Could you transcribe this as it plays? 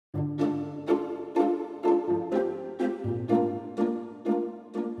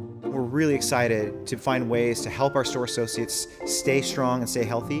really excited to find ways to help our store associates stay strong and stay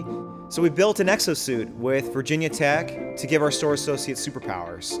healthy. So we built an exosuit with Virginia Tech to give our store associates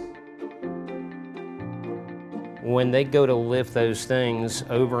superpowers. When they go to lift those things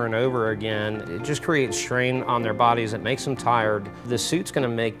over and over again, it just creates strain on their bodies. It makes them tired. The suit's going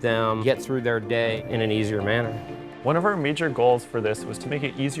to make them get through their day in an easier manner. One of our major goals for this was to make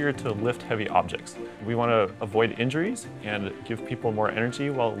it easier to lift heavy objects. We want to avoid injuries and give people more energy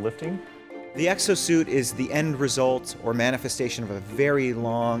while lifting. The exosuit is the end result or manifestation of a very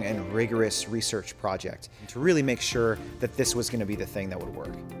long and rigorous research project to really make sure that this was going to be the thing that would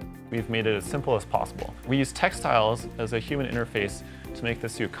work. We've made it as simple as possible. We use textiles as a human interface to make the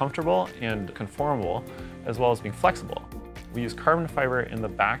suit comfortable and conformable, as well as being flexible. We use carbon fiber in the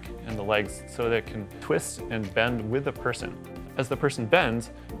back and the legs so that it can twist and bend with the person. As the person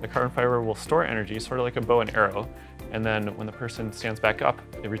bends, the carbon fiber will store energy, sort of like a bow and arrow, and then when the person stands back up,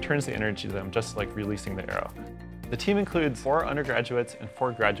 it returns the energy to them, just like releasing the arrow. The team includes 4 undergraduates and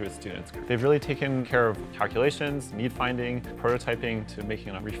 4 graduate students. They've really taken care of calculations, need finding, prototyping, to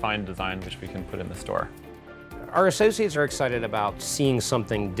making a refined design which we can put in the store. Our associates are excited about seeing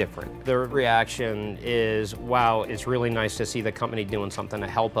something different. Their reaction is, wow, it's really nice to see the company doing something to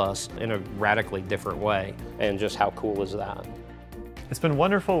help us in a radically different way. And just how cool is that? It's been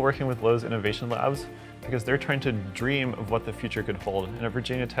wonderful working with Lowe's Innovation Labs because they're trying to dream of what the future could hold. And at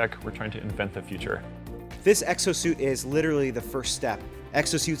Virginia Tech, we're trying to invent the future. This exosuit is literally the first step.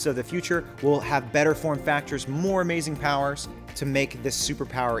 Exosuits of the future will have better form factors, more amazing powers to make this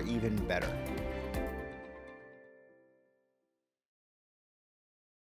superpower even better.